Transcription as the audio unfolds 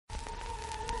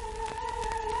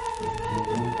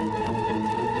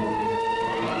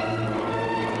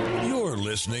You're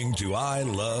listening to I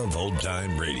Love Old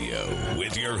Time Radio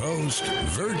with your host,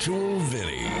 Virtual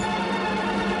Vinny.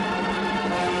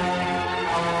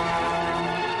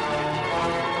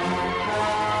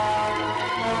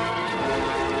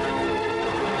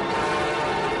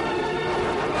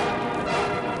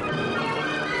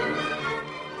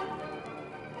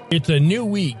 It's a new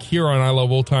week here on I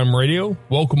Love Old Time Radio.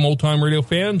 Welcome, Old Time Radio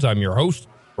fans. I'm your host,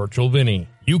 Virtual Vinny.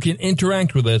 You can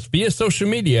interact with us via social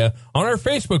media on our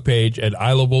Facebook page at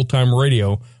I Love Old Time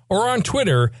Radio or on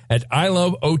Twitter at I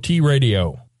Love OT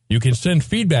Radio. You can send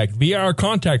feedback via our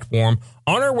contact form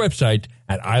on our website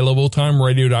at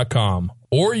iloveoldtimeradio.com,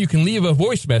 or you can leave a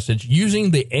voice message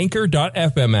using the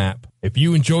Anchor.fm app. If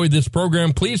you enjoyed this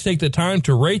program, please take the time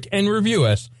to rate and review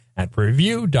us at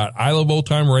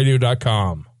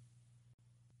review.iloveoldtimeradio.com.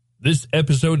 This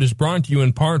episode is brought to you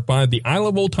in part by the I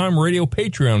Love Old Time Radio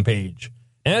Patreon page.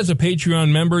 As a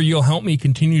Patreon member, you'll help me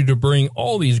continue to bring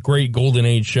all these great Golden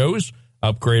Age shows,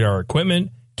 upgrade our equipment,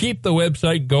 keep the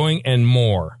website going, and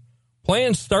more.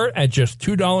 Plans start at just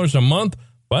 $2 a month,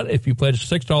 but if you pledge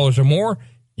 $6 or more,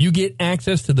 you get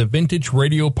access to the Vintage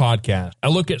Radio Podcast. I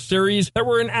look at series that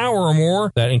were an hour or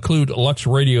more that include Lux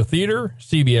Radio Theater,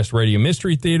 CBS Radio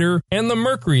Mystery Theater, and the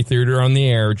Mercury Theater on the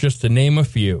Air, just to name a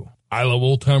few. I Love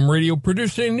Old Time Radio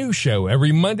produces a new show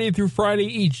every Monday through Friday,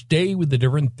 each day with a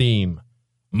different theme.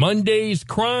 Monday's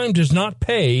Crime Does Not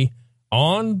Pay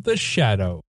on The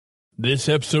Shadow. This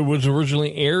episode was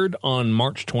originally aired on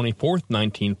March 24th,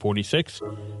 1946,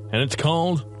 and it's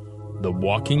called The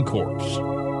Walking Corpse.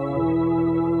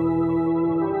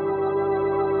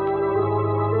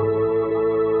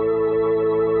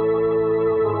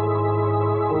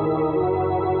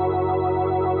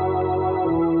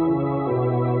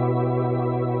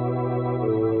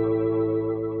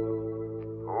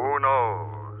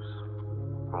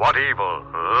 What evil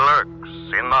lurks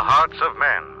in the hearts of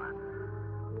men?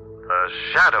 The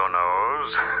Shadow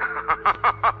knows.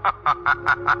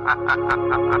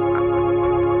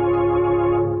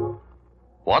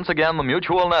 Once again, the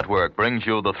Mutual Network brings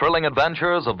you the thrilling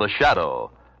adventures of The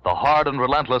Shadow, the hard and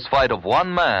relentless fight of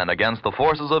one man against the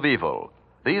forces of evil.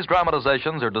 These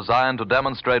dramatizations are designed to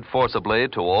demonstrate forcibly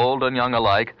to old and young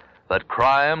alike that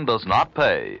crime does not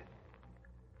pay.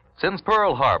 Since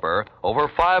Pearl Harbor, over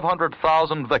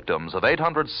 500,000 victims of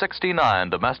 869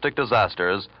 domestic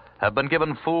disasters have been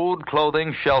given food,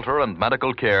 clothing, shelter, and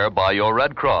medical care by your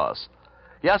Red Cross.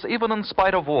 Yes, even in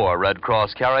spite of war, Red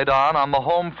Cross carried on the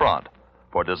home front,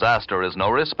 for disaster is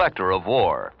no respecter of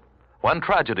war. When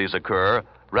tragedies occur,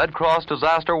 Red Cross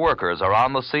disaster workers are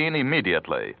on the scene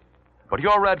immediately. But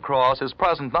your Red Cross is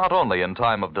present not only in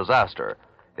time of disaster,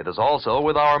 it is also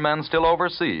with our men still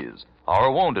overseas,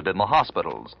 our wounded in the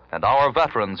hospitals, and our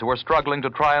veterans who are struggling to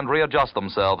try and readjust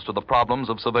themselves to the problems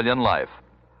of civilian life.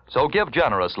 So give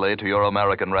generously to your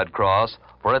American Red Cross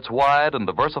for its wide and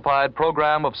diversified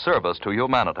program of service to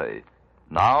humanity.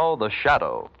 Now, The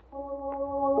Shadow.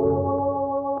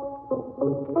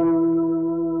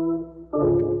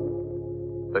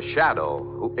 The Shadow,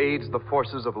 who aids the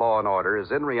forces of law and order,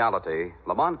 is in reality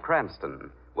Lamont Cranston,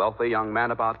 wealthy young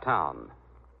man about town.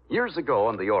 Years ago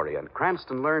in the Orient,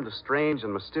 Cranston learned a strange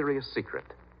and mysterious secret,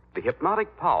 the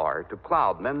hypnotic power to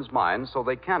cloud men's minds so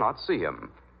they cannot see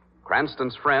him.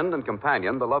 Cranston's friend and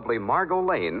companion, the lovely Margot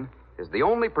Lane, is the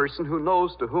only person who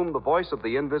knows to whom the voice of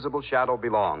the invisible shadow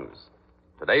belongs.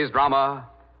 Today's drama,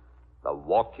 The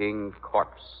Walking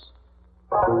Corpse.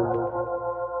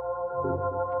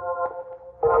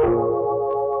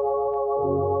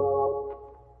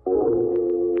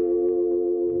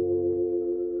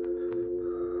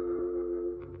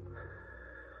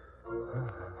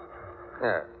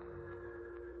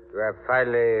 You are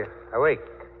finally awake.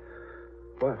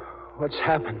 What's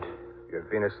happened? You've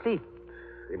been asleep,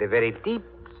 in a very deep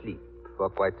sleep, for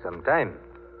quite some time.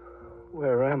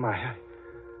 Where am I?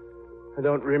 I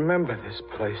don't remember this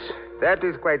place. That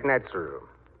is quite natural.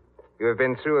 You have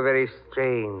been through a very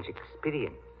strange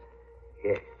experience.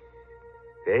 Yes,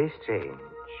 very strange.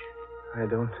 I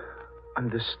don't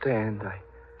understand.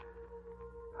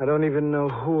 I don't even know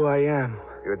who I am.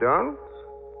 You don't?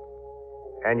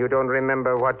 And you don't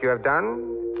remember what you have done?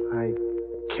 I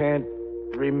can't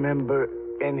remember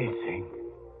anything.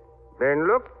 Then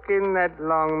look in that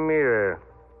long mirror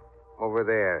over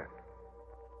there.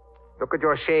 Look at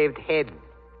your shaved head,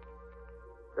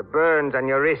 the burns on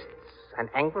your wrists and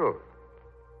ankles,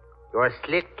 your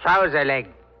slit trouser leg.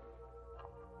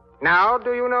 Now,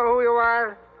 do you know who you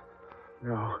are?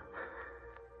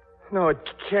 No, it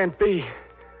can't be.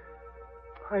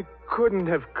 I couldn't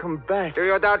have come back. Do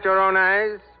you doubt your own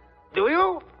eyes? Do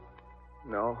you?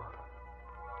 No.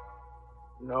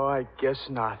 No, I guess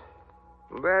not.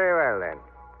 Very well, then.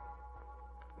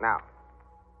 Now,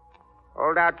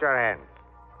 hold out your hand.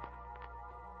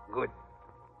 Good.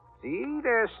 See,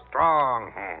 they're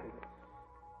strong hands.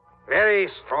 Very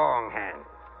strong hands.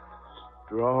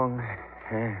 Strong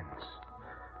hands.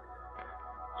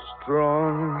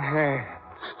 Strong hands.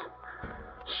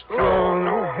 Strong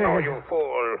No, hands. you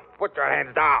fool. Put your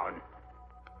hands down.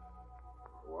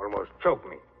 You almost choked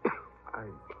me. I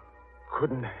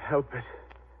couldn't help it.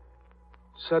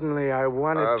 Suddenly, I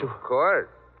wanted to... Of course.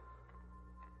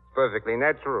 Perfectly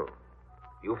natural.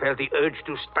 You felt the urge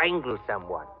to strangle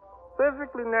someone.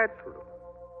 Perfectly natural.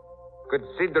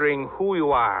 Considering who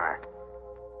you are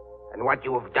and what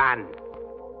you have done.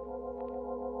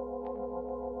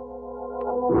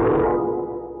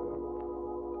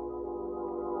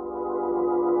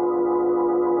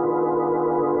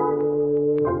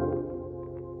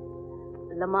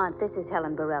 Lamont, this is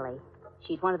Helen Borelli.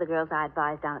 She's one of the girls I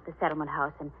advised down at the settlement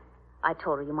house, and I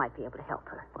told her you might be able to help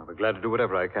her. I'll be glad to do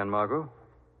whatever I can, Margot.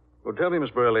 Well, tell me, Miss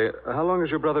Burley, how long has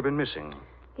your brother been missing?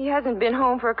 He hasn't been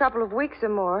home for a couple of weeks or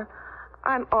more.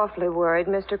 I'm awfully worried,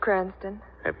 Mr. Cranston.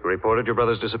 Have you reported your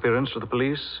brother's disappearance to the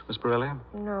police, Miss Burley?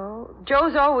 No.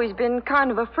 Joe's always been kind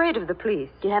of afraid of the police.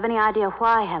 Do you have any idea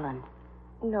why, Helen?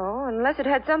 No, unless it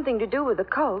had something to do with the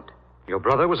cult. Your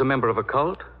brother was a member of a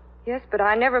cult? Yes, but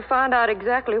I never found out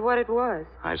exactly what it was.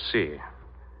 I see.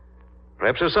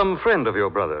 Perhaps there's some friend of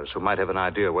your brother's who might have an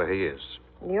idea where he is.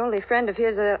 The only friend of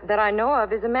his that I know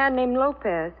of is a man named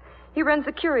Lopez. He runs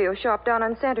the curio shop down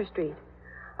on Center Street.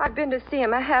 I've been to see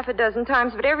him a half a dozen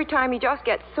times, but every time he just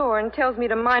gets sore and tells me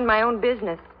to mind my own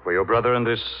business. Were your brother and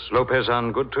this Lopez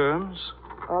on good terms?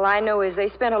 All I know is they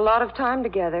spent a lot of time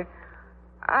together.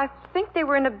 I think they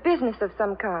were in a business of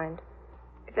some kind.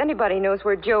 If anybody knows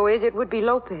where Joe is, it would be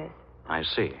Lopez. I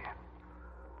see.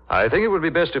 I think it would be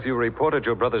best if you reported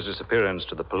your brother's disappearance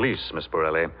to the police, Miss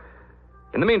Borelli.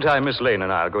 In the meantime, Miss Lane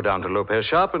and I'll go down to Lopez's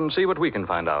shop and see what we can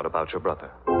find out about your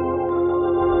brother.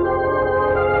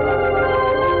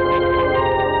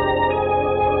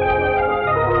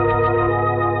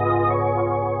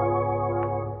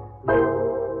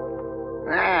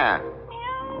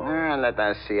 Let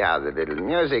us see how the little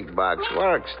music box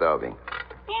works, Toby.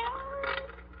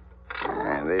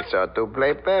 And this ought to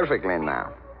play perfectly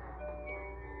now.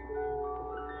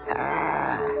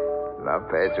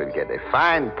 Lopez will get a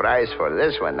fine price for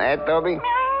this one, eh, Toby?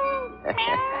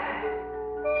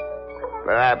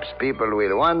 Perhaps people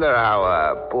will wonder how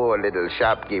a poor little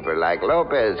shopkeeper like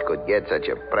Lopez could get such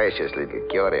a precious little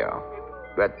curio.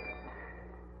 But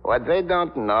what they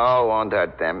don't know won't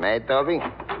hurt them, eh, Toby?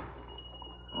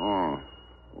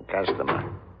 Customer.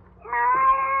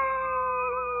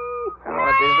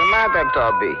 What is the matter,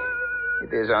 Toby?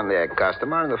 It is only a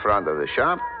customer in the front of the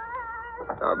shop.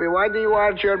 Toby, why do you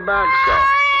arch your back so?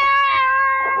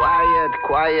 Quiet,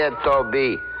 quiet,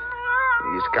 Toby.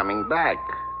 He's coming back.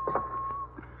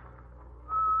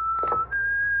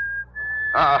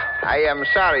 I am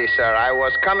sorry, sir. I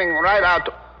was coming right out.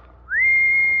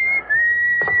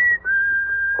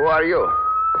 Who are you?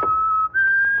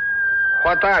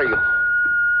 What are you?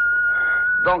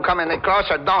 Don't come any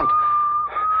closer, don't.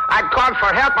 I called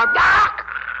for help, but...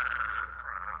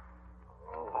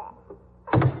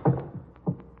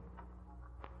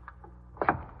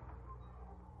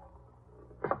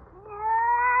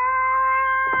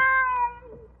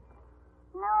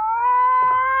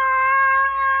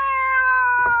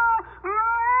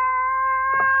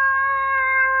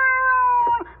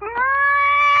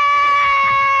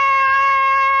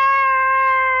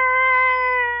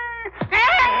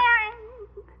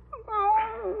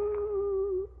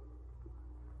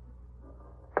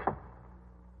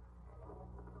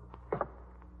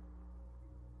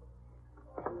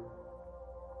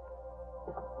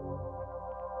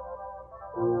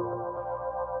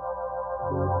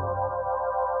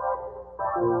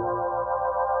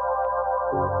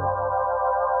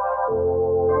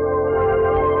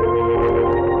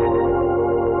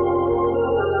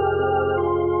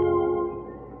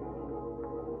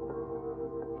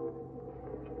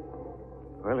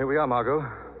 Well, here we are, Margot.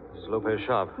 This is Lopez's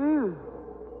shop.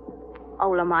 Oh,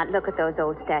 Lamont, look at those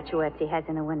old statuettes he has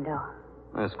in the window.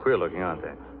 That's queer looking, aren't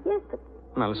they? Yes, but...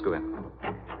 Now, let's go in.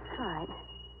 All right.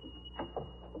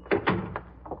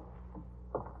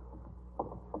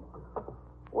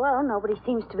 Well, nobody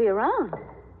seems to be around.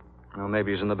 Well,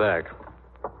 maybe he's in the back.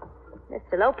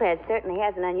 Mr. Lopez certainly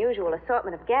has an unusual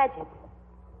assortment of gadgets.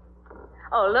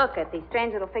 Oh, look at these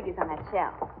strange little figures on that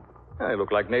shelf. They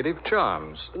look like native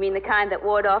charms. You mean the kind that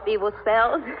ward off evil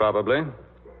spells? Probably.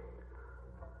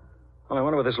 Well, I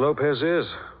wonder what this Lopez is.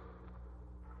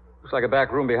 Looks like a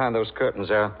back room behind those curtains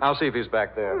there. I'll see if he's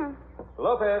back there.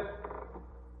 Lopez!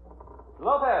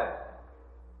 Lopez!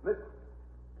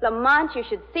 Lamont, you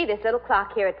should see this little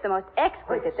clock here. It's the most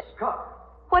exquisite. Wait, Scott.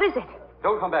 What is it?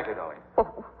 Don't come back here, darling.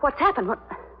 What's happened?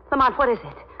 Lamont, what is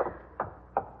it?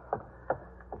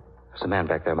 There's a man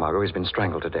back there, Margot. He's been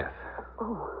strangled to death.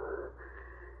 Oh.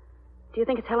 Do you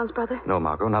think it's Helen's brother? No,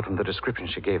 Margot, not from the description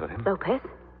she gave of him. Lopez?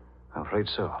 I'm afraid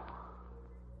so.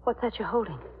 What's that you're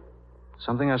holding?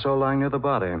 Something I saw lying near the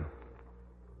body.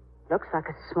 Looks like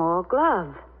a small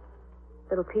glove.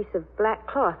 Little piece of black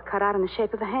cloth cut out in the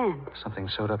shape of a hand. Something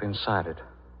sewed up inside it.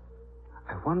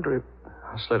 I wonder if...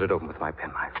 I'll slit it open with my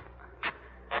penknife.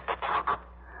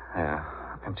 Yeah,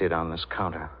 empty it on this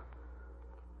counter.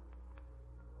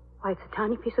 Why, it's a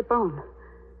tiny piece of bone.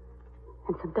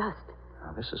 And some dust.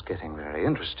 Now, this is getting very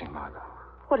interesting, Margot.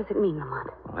 What does it mean, Lamont?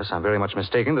 Unless I'm very much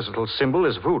mistaken, this little symbol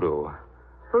is voodoo.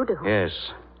 Voodoo? Yes.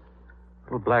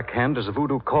 The little black hand is a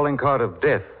voodoo calling card of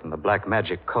death in the black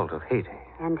magic cult of Haiti.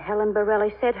 And Helen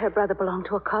Borelli said her brother belonged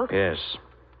to a cult? Yes.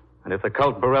 And if the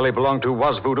cult Borelli belonged to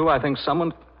was voodoo, I think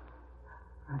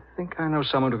I know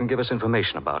someone who can give us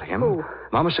information about him. Who?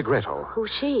 Mama Segreto. Who's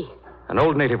she? An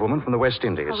old native woman from the West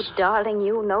Indies. Oh, darling,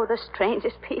 you know the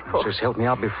strangest people. She's helped me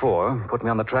out before, put me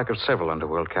on the track of several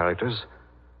underworld characters.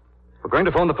 We're going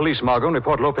to phone the police, Margot, and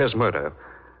report Lopez's murder.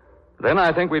 Then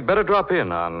I think we'd better drop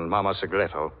in on Mama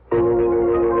Segreto.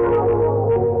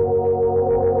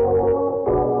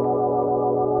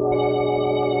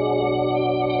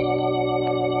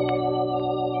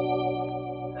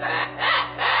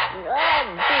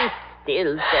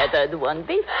 Still, feathered one,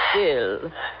 be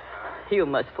still. You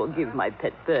must forgive my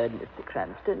pet bird, Mr.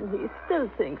 Cranston. He still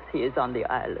thinks he is on the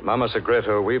island. Mama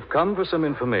Segreto, we've come for some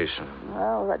information.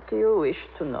 Well, what do you wish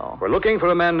to know? We're looking for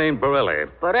a man named Borelli.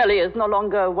 Borelli is no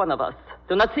longer one of us.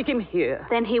 Do not seek him here.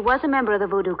 Then he was a member of the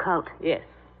voodoo cult. Yes.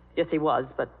 Yes, he was,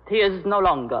 but he is no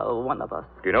longer one of us.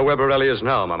 Do you know where Borelli is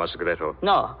now, Mama Segreto?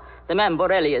 No. The man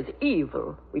Borelli is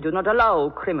evil. We do not allow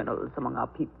criminals among our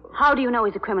people. How do you know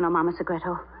he's a criminal, Mama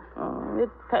Segreto? It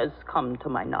has come to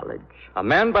my knowledge. A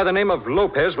man by the name of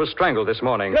Lopez was strangled this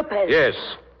morning. Lopez? Yes.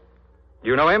 Do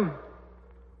you know him?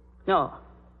 No.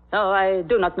 No, I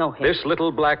do not know him. This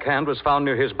little black hand was found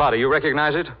near his body. You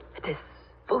recognize it? It is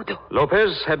voodoo.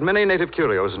 Lopez had many native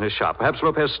curios in his shop. Perhaps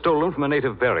Lopez stole them from a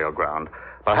native burial ground.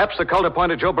 Perhaps the cult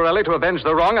appointed Joe Borelli to avenge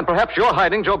the wrong, and perhaps you're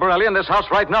hiding Joe Borelli in this house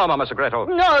right now, Mama Segreto.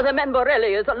 No, the man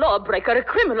Borelli is a lawbreaker, a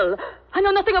criminal. I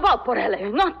know nothing about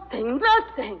Borelli. Nothing.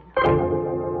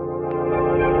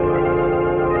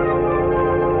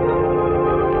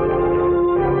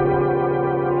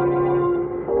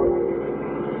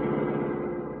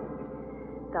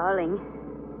 Darling,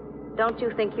 don't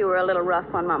you think you were a little rough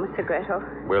on Mama Segreto?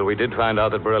 Well, we did find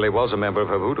out that Borelli was a member of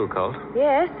her voodoo cult.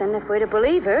 Yes, and if we're to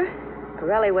believe her,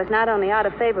 Borelli was not only out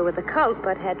of favor with the cult,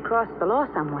 but had crossed the law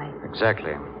some way.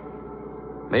 Exactly.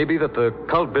 Maybe that the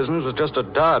cult business was just a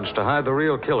dodge to hide the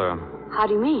real killer. How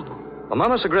do you mean? Well,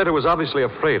 Mama Segreto was obviously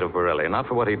afraid of Borelli, not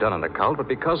for what he'd done in the cult, but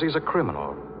because he's a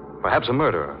criminal. Perhaps a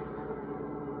murderer.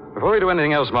 Before we do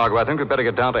anything else, Margot, I think we'd better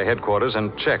get down to headquarters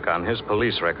and check on his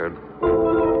police record.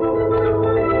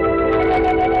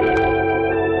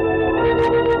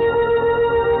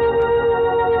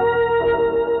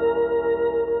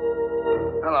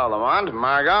 Hello, Lamont.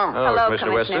 Margot. Hello,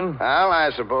 Mr. Weston. Well,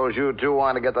 I suppose you two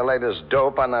want to get the latest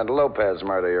dope on that Lopez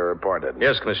murder you reported.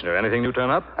 Yes, Commissioner. Anything new turn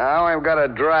up? We've got a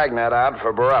dragnet out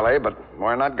for Borelli, but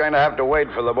we're not going to have to wait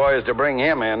for the boys to bring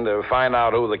him in to find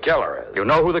out who the killer is. You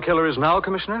know who the killer is now,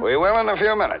 Commissioner? We will in a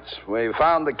few minutes. We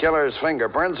found the killer's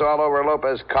fingerprints all over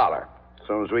Lopez's collar. As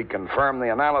soon as we confirm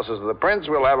the analysis of the prints,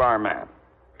 we'll have our man.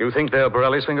 You think they're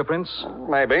Borelli's fingerprints?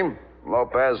 Maybe.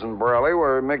 Lopez and Borelli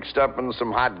were mixed up in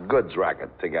some hot goods racket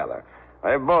together.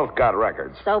 They've both got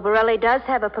records. So Borelli does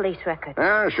have a police record?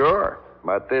 Yeah, sure.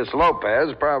 But this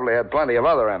Lopez probably had plenty of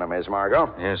other enemies,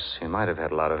 Margot. Yes, he might have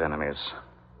had a lot of enemies.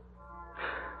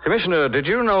 Commissioner, did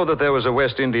you know that there was a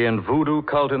West Indian voodoo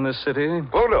cult in this city?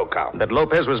 Voodoo cult? That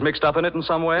Lopez was mixed up in it in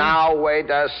some way? Now,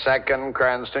 wait a second,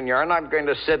 Cranston. You're not going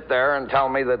to sit there and tell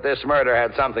me that this murder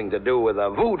had something to do with a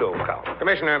voodoo cult.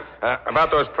 Commissioner, about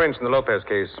those prints in the Lopez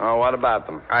case. Oh, what about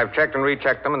them? I've checked and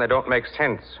rechecked them, and they don't make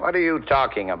sense. What are you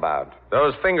talking about?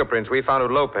 Those fingerprints we found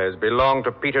with Lopez belong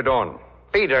to Peter Dorn.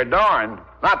 Peter Dorn?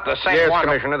 Not the same one? one? Yes,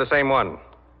 Commissioner, the same one.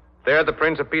 They're the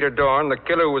prints of Peter Dorn, the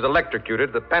killer who was electrocuted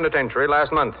at the penitentiary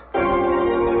last month.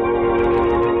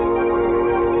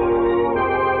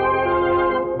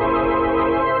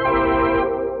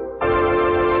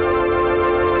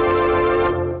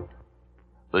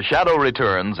 The Shadow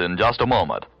returns in just a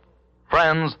moment.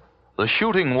 Friends, the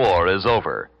shooting war is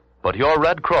over. But your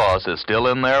Red Cross is still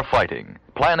in there fighting,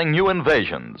 planning new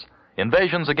invasions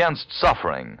against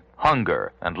suffering,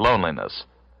 hunger, and loneliness.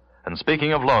 And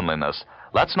speaking of loneliness,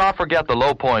 let's not forget the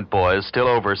Low Point boys still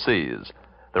overseas.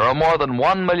 There are more than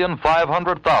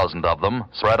 1,500,000 of them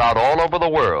spread out all over the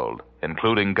world,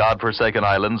 including godforsaken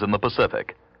islands in the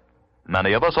Pacific.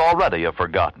 Many of us already have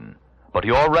forgotten, but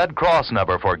your Red Cross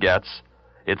never forgets.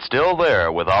 It's still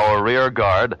there with our rear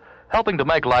guard, helping to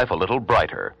make life a little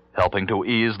brighter, helping to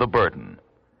ease the burden.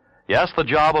 Yes, the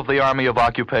job of the Army of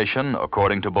Occupation,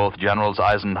 according to both Generals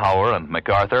Eisenhower and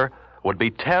MacArthur, would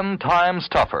be 10 times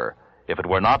tougher if it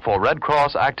were not for Red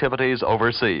Cross activities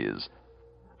overseas.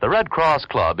 The Red Cross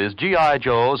Club is G.I.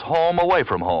 Joe's home away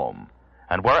from home.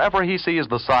 And wherever he sees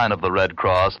the sign of the Red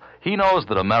Cross, he knows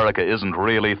that America isn't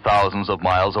really thousands of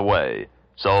miles away.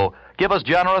 So give as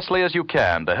generously as you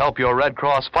can to help your Red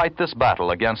Cross fight this battle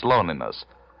against loneliness,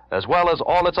 as well as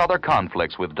all its other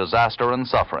conflicts with disaster and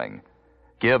suffering.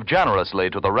 Give generously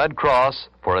to the Red Cross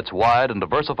for its wide and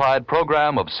diversified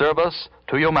program of service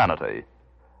to humanity.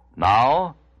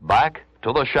 Now, back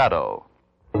to the Shadow.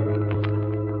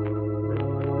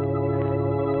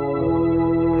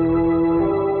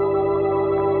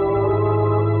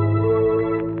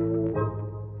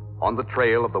 On the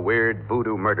trail of the weird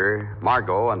voodoo murder,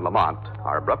 Margot and Lamont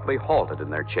are abruptly halted in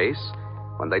their chase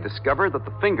when they discover that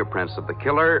the fingerprints of the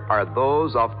killer are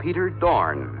those of Peter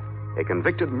Dorn, a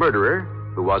convicted murderer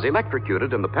who was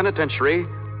electrocuted in the penitentiary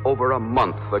over a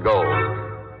month ago.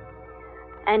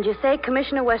 And you say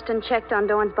Commissioner Weston checked on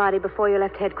Dorn's body before you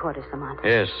left headquarters, Lamont?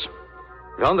 Yes.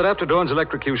 Found that after Dorn's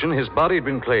electrocution, his body had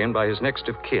been claimed by his next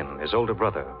of kin, his older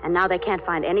brother. And now they can't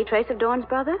find any trace of Dorn's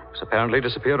brother? He's apparently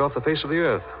disappeared off the face of the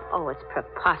earth. Oh, it's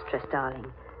preposterous,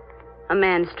 darling. A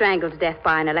man strangled to death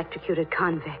by an electrocuted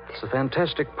convict. It's a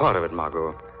fantastic part of it,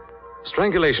 Margot.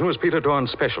 Strangulation was Peter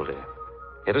Dorn's specialty.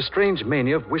 He had a strange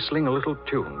mania of whistling a little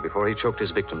tune before he choked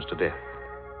his victims to death.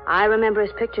 I remember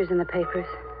his pictures in the papers.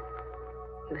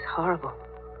 He was horrible.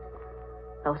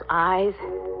 Those eyes,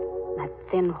 that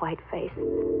thin white face.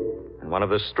 And one of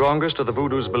the strongest of the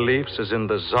voodoo's beliefs is in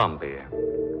the zombie,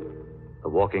 the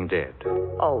walking dead.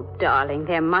 Oh, darling,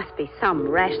 there must be some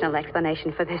rational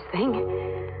explanation for this thing.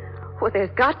 Well,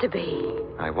 there's got to be.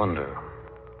 I wonder.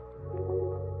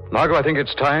 Margot, I think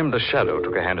it's time the Shadow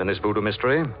took a hand in this voodoo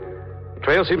mystery. The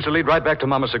trail seems to lead right back to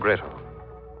Mama Segreto.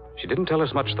 She didn't tell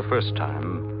us much the first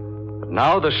time, but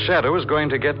now the Shadow is going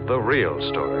to get the real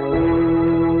story.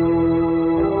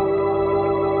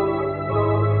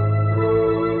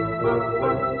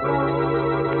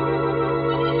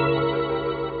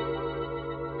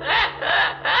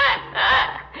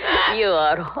 You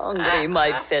are hungry,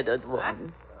 my feathered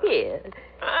one. Here,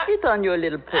 sit on your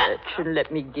little perch and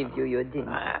let me give you your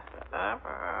dinner.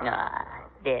 Ah,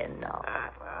 there now.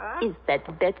 Is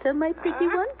that better, my pretty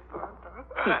one?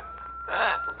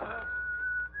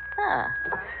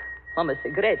 Mama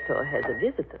Segreto has a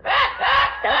visitor.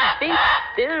 Now be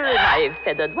still, my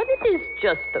feathered one. It is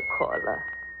just a caller.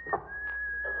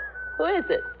 Who is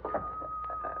it?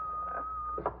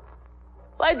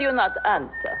 Why do you not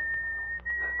answer?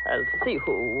 I'll see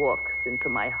who walks into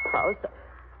my house.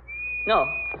 No,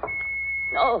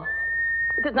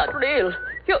 it is not real.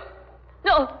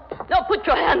 No, put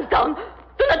your hands down.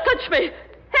 Do not touch me.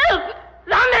 Help!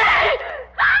 Zombie!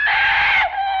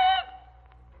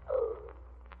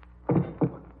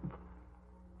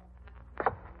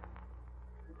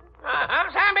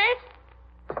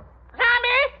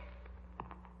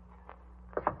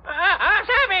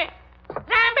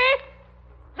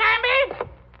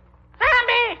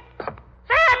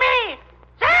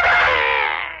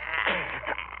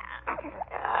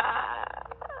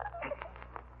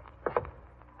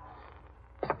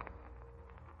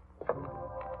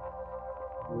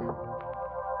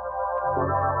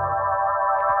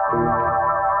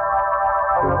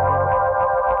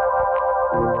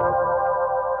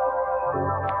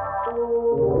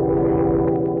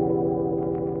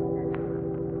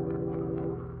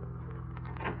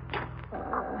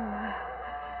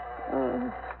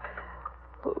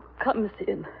 Comes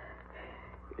in.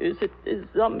 Is it the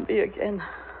zombie again?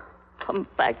 Come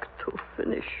back to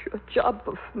finish your job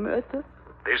of murder?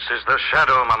 This is the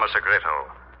Shadow, Mama Segreto.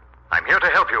 I'm here to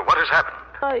help you. What has happened?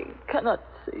 I cannot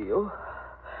see you,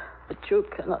 but you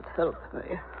cannot help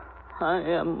me. I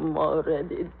am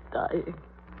already dying.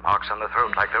 Marks on the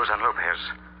throat like those on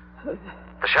Lopez.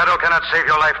 The Shadow cannot save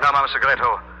your life now, Mama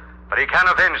Segreto, but he can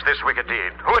avenge this wicked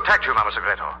deed. Who attacked you, Mama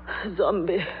Segreto?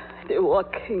 Zombie. The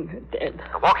Walking Dead.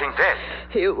 The Walking Dead?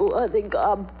 He wore the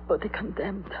garb of the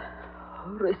condemned.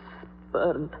 Wrists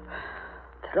burned.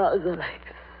 Trouser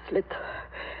legs slit.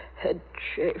 Head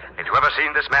shaved. Had you ever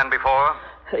seen this man before?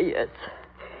 Yes.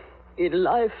 In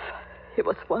life, he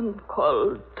was one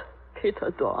called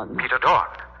Peter Dorn. Peter Dorn?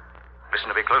 Listen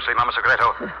to me closely, Mama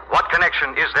Segreto. What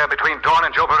connection is there between Dorn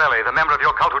and Joe Borelli, the member of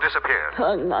your cult who disappeared?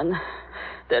 None.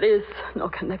 There is no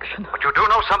connection. But you do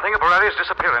know something of Borelli's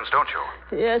disappearance, don't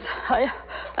you? Yes, I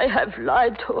have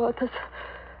lied to others,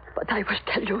 but I will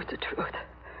tell you the truth.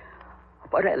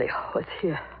 Borelli was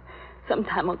here some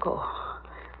time ago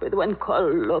with one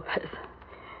called Lopez.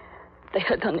 They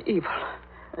had done evil,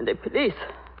 and the police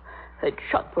had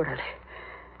shot Borelli.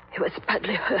 He was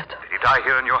badly hurt. Did he die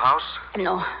here in your house?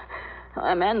 No.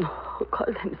 A man who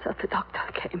called himself a doctor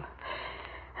came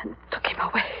and took him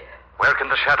away. Where can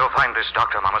the Shadow find this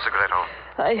doctor, Mama Segreto?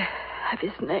 I have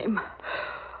his name.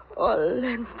 All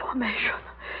information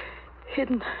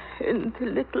hidden in the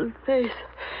little face.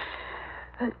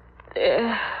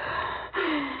 There.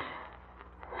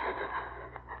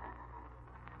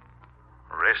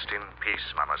 Rest in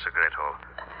peace, Mama Segreto.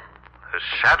 The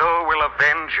Shadow will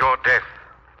avenge your death.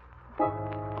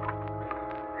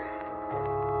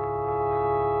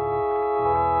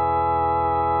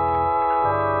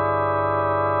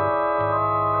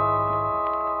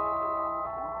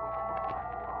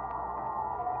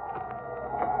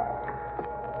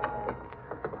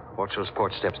 Watch those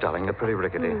porch steps, darling. They're pretty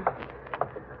rickety.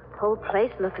 The whole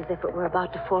place looks as if it were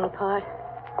about to fall apart.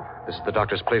 This is the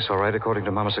doctor's place, all right, according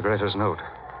to Mama Segreto's note.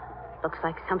 Looks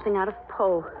like something out of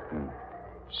Poe.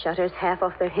 Shutters half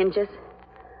off their hinges.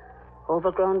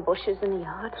 Overgrown bushes in the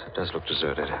yard. It does look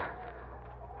deserted.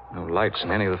 No lights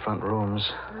in any of the front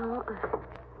rooms. No.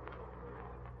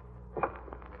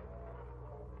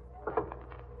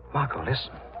 Marco,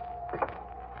 listen.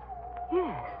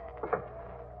 Yes.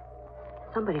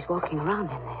 Somebody's walking around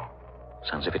in there.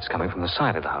 Sounds as if it's coming from the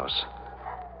side of the house.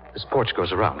 This porch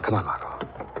goes around. Come on, Marco.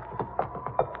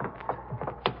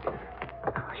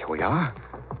 Here we are.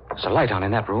 There's a light on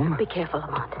in that room. Be careful,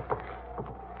 Lamont.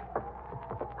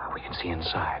 We can see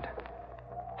inside.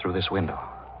 Through this window.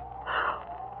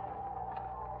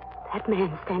 That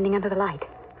man standing under the light.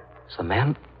 It's the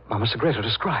man Mama Segreto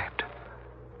described.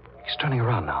 He's turning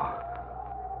around now.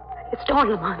 It's Dorn,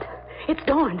 Lamont. It's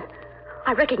Dorn.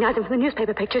 I recognize him from the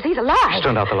newspaper pictures. He's alive. He's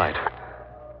turned out the light.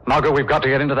 Margot, we've got to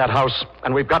get into that house,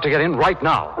 and we've got to get in right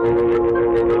now.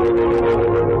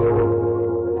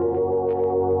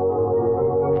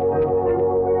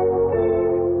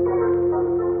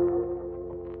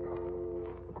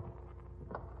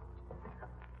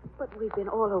 But we've been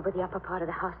all over the upper part of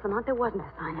the house, Lamont. There wasn't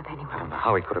a sign of anyone. I don't know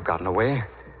how he could have gotten away.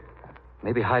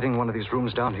 Maybe hiding in one of these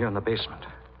rooms down here in the basement.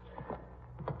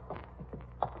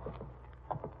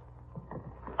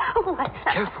 Oh,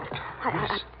 Careful.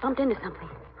 I bumped into something.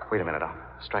 Wait a minute. I'll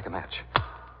strike a match.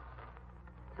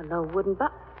 It's a low wooden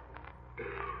box.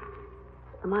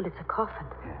 Lamont, it's a coffin.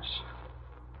 Yes.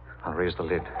 I'll raise the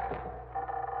lid.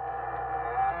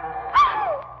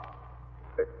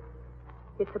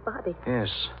 It's a body. Yes.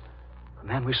 The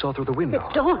man we saw through the window.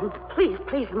 It's Dorn.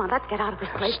 Please, Lamont, let's get out of this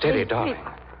place. Steady, please, darling.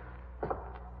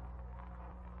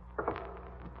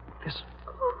 Please. Listen.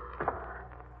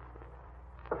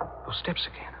 Those steps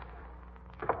again.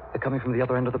 They're coming from the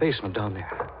other end of the basement down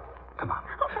there. Come on.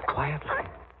 Quietly.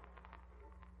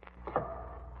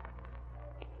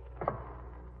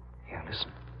 Here,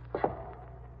 listen.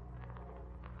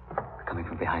 They're coming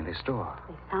from behind this door.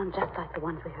 They sound just like the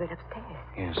ones we heard upstairs.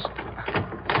 Yes.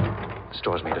 This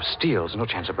door's made of steel. There's no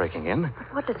chance of breaking in.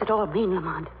 But what does it all mean,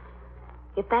 Lamont?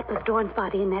 If that was Dorn's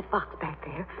body in that box back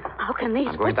there, how can these...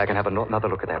 I'm going back and have another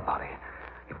look at that body.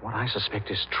 If what I suspect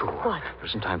is true... What? There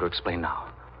isn't time to explain now.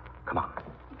 Come on.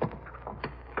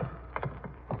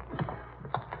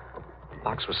 The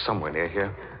box was somewhere near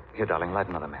here. Here, darling, light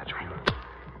another match.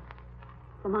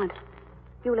 Lamont,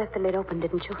 you left the lid open,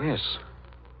 didn't you? Yes.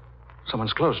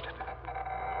 Someone's closed it.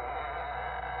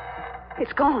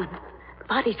 It's gone. The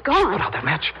body's gone. Put out that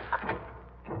match.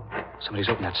 Somebody's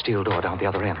opened that steel door down the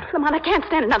other end. Lamont, I can't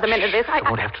stand another minute of this. I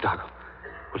won't have to, Dargo.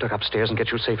 We'll duck upstairs and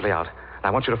get you safely out. And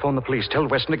I want you to phone the police. Tell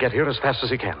Weston to get here as fast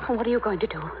as he can. What are you going to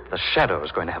do? The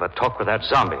Shadow's going to have a talk with that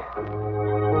zombie.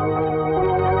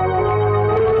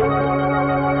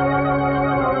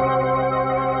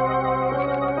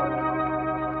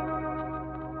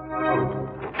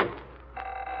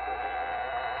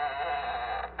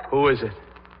 Who is it?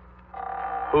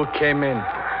 Who came in?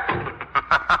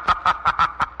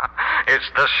 It's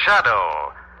the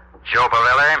Shadow. Joe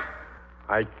Borelli.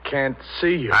 I can't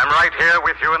see you. I'm right here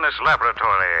with you in this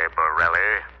laboratory,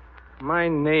 Borelli. My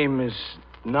name is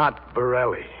not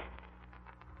Borelli.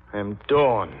 I'm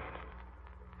Dorn.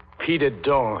 Peter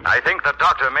Dorn. I think the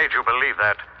doctor made you believe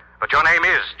that. But your name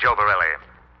is Joe Borelli.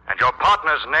 And your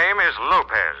partner's name is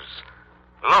Lopez.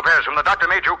 Lopez, whom the doctor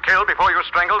made you kill before you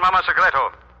strangled Mama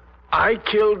Segreto. I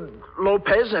killed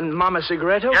Lopez and Mama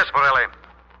Segreto? Yes, Borelli.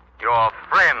 Your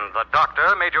friend, the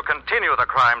doctor, made you continue the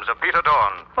crimes of Peter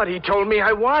Dorn. But he told me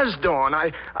I was Dorn.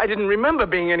 I didn't remember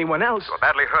being anyone else. You were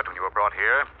badly hurt when you were brought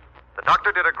here. The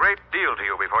doctor did a great deal to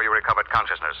you before you recovered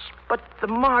consciousness. But the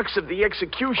marks of the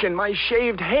execution, my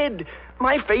shaved head,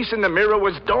 my face in the mirror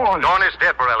was Dorn. Dorn is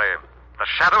dead, Borelli. The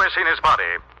shadow has seen his body.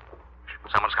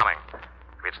 Someone's coming.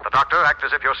 If it's the doctor, act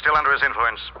as if you're still under his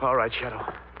influence. All right, Shadow.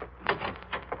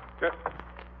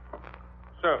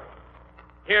 So,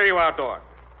 here you are, Dorn.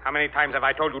 How many times have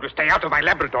I told you to stay out of my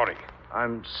laboratory?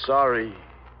 I'm sorry,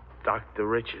 Dr.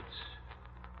 Richards.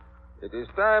 It is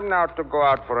time now to go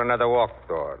out for another walk,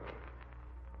 Dorn.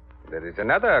 There is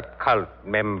another cult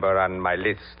member on my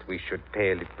list we should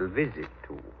pay a little visit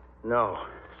to. No.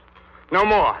 No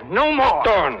more. No more.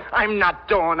 Dorn. I'm not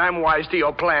Dorn. I'm wise to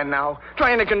your plan now.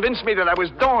 Trying to convince me that I was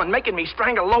Dorn, making me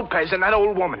strangle Lopez and that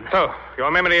old woman. So,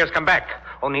 your memory has come back.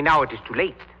 Only now it is too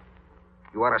late.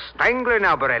 You are a strangler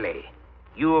now, Borelli.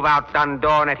 You've outdone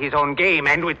Dorn at his own game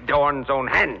and with Dorn's own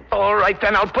hands. All right,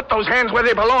 then I'll put those hands where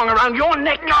they belong, around your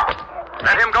neck. No!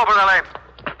 Let him go, Borelli.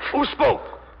 Who spoke?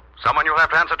 Someone you'll have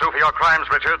to answer to for your crimes,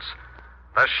 Richards.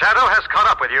 The shadow has caught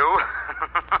up with you.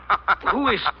 Who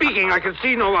is speaking? I can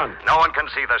see no one. No one can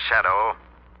see the shadow.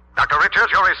 Dr.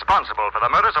 Richards, you're responsible for the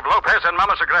murders of Lopez and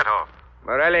Mama Segreto.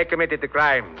 Borelli committed the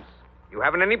crimes. You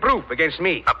haven't any proof against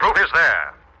me. The proof is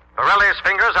there. Borelli's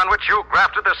fingers on which you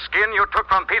grafted the skin you took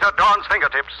from Peter Dorn's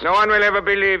fingertips. No one will ever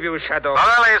believe you, Shadow.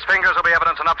 Borelli's fingers will be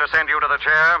evidence enough to send you to the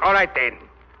chair. All right, then.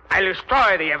 I'll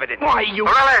destroy the evidence. Why, you...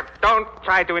 Borelli! Don't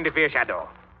try to interfere, Shadow.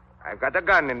 I've got a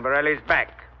gun in Borelli's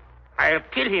back. I'll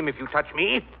kill him if you touch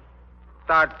me.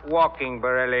 Start walking,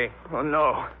 Borelli. Oh,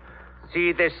 no.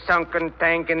 See this sunken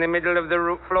tank in the middle of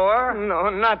the floor? No,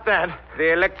 not that.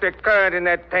 The electric current in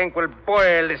that tank will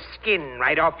boil the skin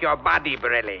right off your body,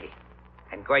 Borelli.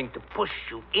 I'm going to push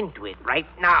you into it right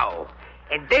now.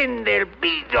 And then there'll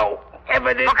be no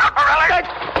evidence. Look out, Borelli!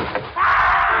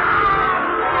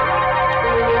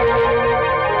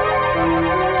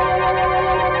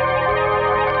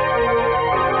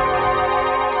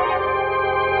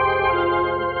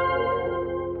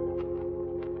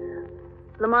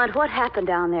 Lamont, what happened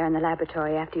down there in the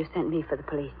laboratory after you sent me for the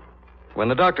police? When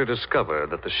the doctor discovered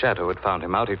that the shadow had found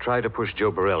him out, he tried to push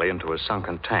Joe Borelli into a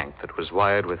sunken tank that was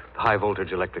wired with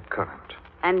high-voltage electric current.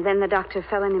 And then the doctor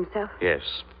fell in himself? Yes.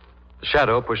 The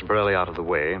shadow pushed Borelli out of the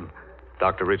way.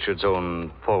 Dr. Richards'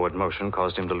 own forward motion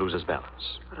caused him to lose his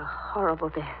balance. What a horrible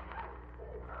death.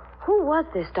 Who was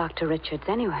this Dr. Richards,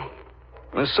 anyway?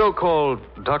 The so-called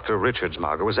Dr. Richards,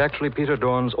 Margot, was actually Peter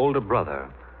Dorn's older brother,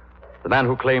 the man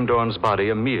who claimed Dorn's body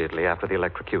immediately after the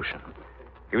electrocution.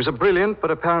 He was a brilliant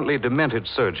but apparently demented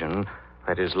surgeon who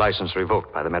had his license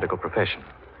revoked by the medical profession.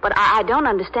 But I don't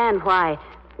understand why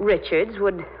Richards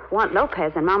would want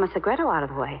Lopez and Mama Segreto out of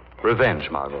the way.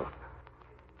 Revenge, Margot.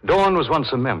 Dorn was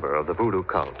once a member of the voodoo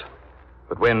cult.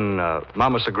 But when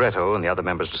Mama Segreto and the other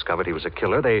members discovered he was a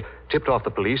killer, they tipped off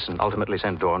the police and ultimately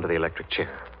sent Dorn to the electric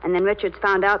chair. And then Richards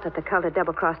found out that the cult had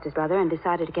double-crossed his brother and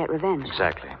decided to get revenge.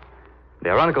 Exactly. The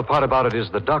ironical part about it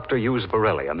is the doctor used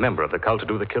Borelli, a member of the cult, to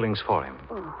do the killings for him.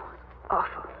 Oh,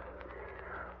 awful.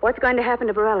 What's going to happen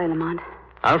to Borelli, Lamont?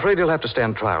 I'm afraid he'll have to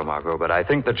stand trial, Margot, but I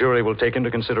think the jury will take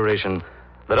into consideration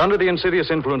that under the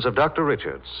insidious influence of Dr.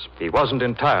 Richards, he wasn't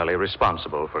entirely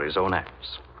responsible for his own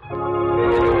acts.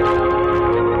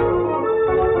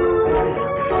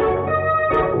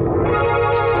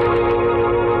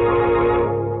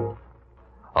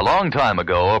 A long time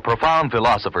ago, a profound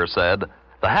philosopher said,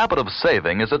 "The habit of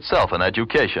saving is itself an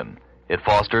education. It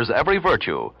fosters every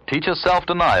virtue, teaches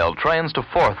self-denial, trains to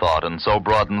forethought, and so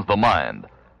broadens the mind."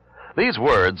 These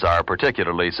words are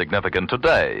particularly significant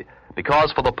today,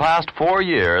 because for the past 4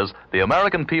 years, the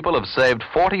American people have saved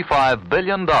 $45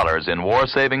 billion in war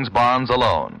savings bonds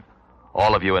alone.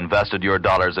 All of you invested your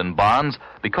dollars in bonds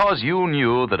because you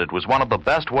knew that it was one of the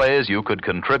best ways you could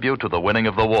contribute to the winning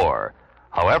of the war.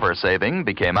 However, saving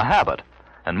became a habit,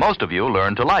 and most of you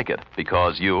learned to like it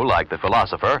because you, like the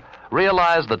philosopher,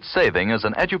 realized that saving is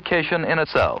an education in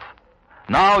itself.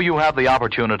 Now you have the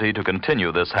opportunity to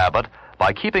continue this habit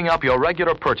by keeping up your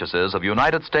regular purchases of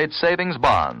United States savings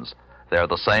bonds. They're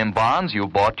the same bonds you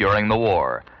bought during the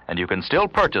war, and you can still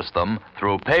purchase them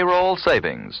through payroll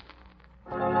savings.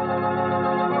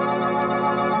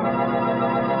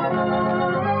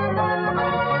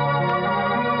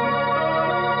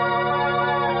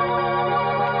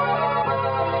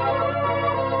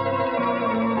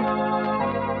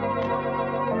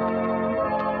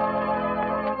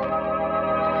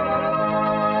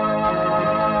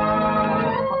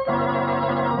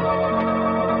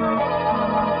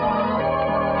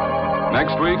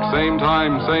 week, same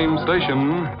time, same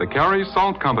station, the Carrie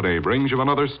Salt Company brings you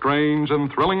another strange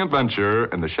and thrilling adventure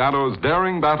in the Shadow's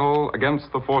daring battle against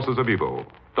the forces of evil.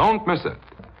 Don't miss it.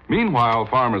 Meanwhile,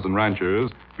 farmers and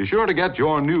ranchers, be sure to get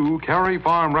your new Carrie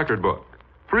Farm record book,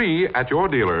 free at your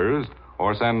dealers,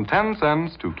 or send 10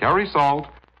 cents to Carrie Salt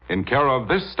in care of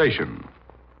this station.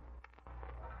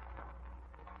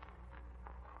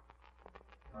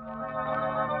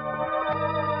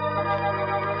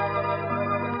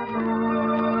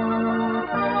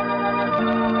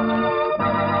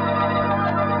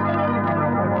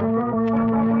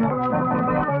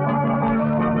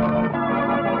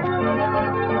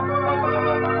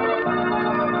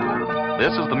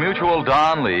 This is the Mutual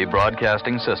Don Lee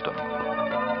Broadcasting System.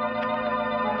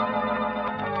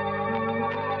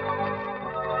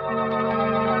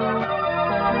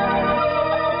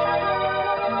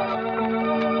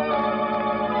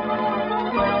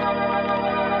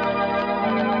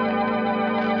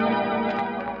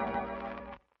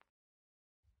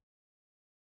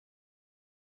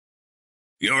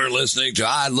 You're listening to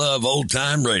I Love Old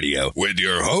Time Radio with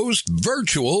your host,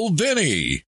 Virtual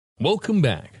Vinny. Welcome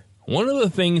back. One of the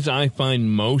things I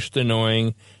find most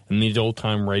annoying in these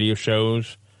old-time radio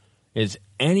shows is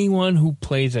anyone who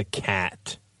plays a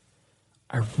cat.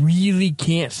 I really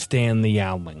can't stand the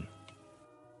yowling.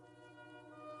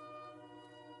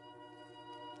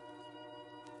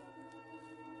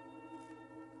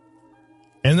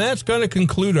 And that's going to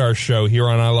conclude our show here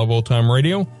on I Love Old Time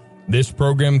Radio. This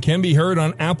program can be heard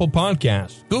on Apple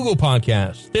Podcasts, Google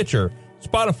Podcasts, Stitcher,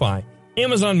 Spotify,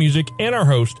 Amazon Music, and our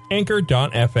host,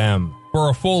 Anchor.fm. For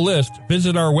a full list,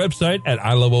 visit our website at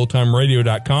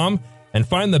iloveoldtimeradio.com and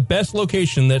find the best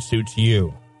location that suits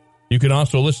you. You can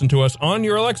also listen to us on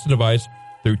your Alexa device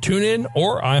through TuneIn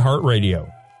or iHeartRadio.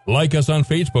 Like us on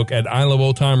Facebook at I Love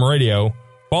Old Time Radio.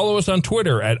 Follow us on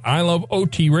Twitter at I Love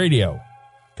OT Radio.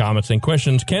 Comments and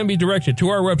questions can be directed to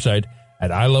our website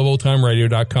at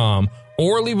iloveoldtimeradio.com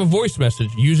or leave a voice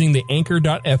message using the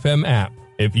Anchor.fm app.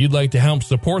 If you'd like to help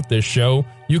support this show,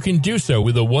 you can do so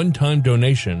with a one-time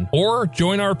donation or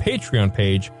join our Patreon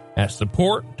page at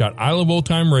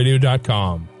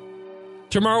support.iloveoldtimeradio.com.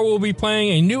 Tomorrow we'll be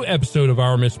playing a new episode of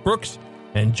Our Miss Brooks,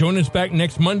 and join us back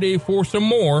next Monday for some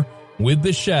more with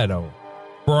The Shadow.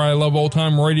 For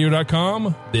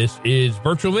iloveoldtimeradio.com, this is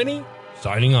Virtual Vinny,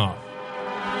 signing off.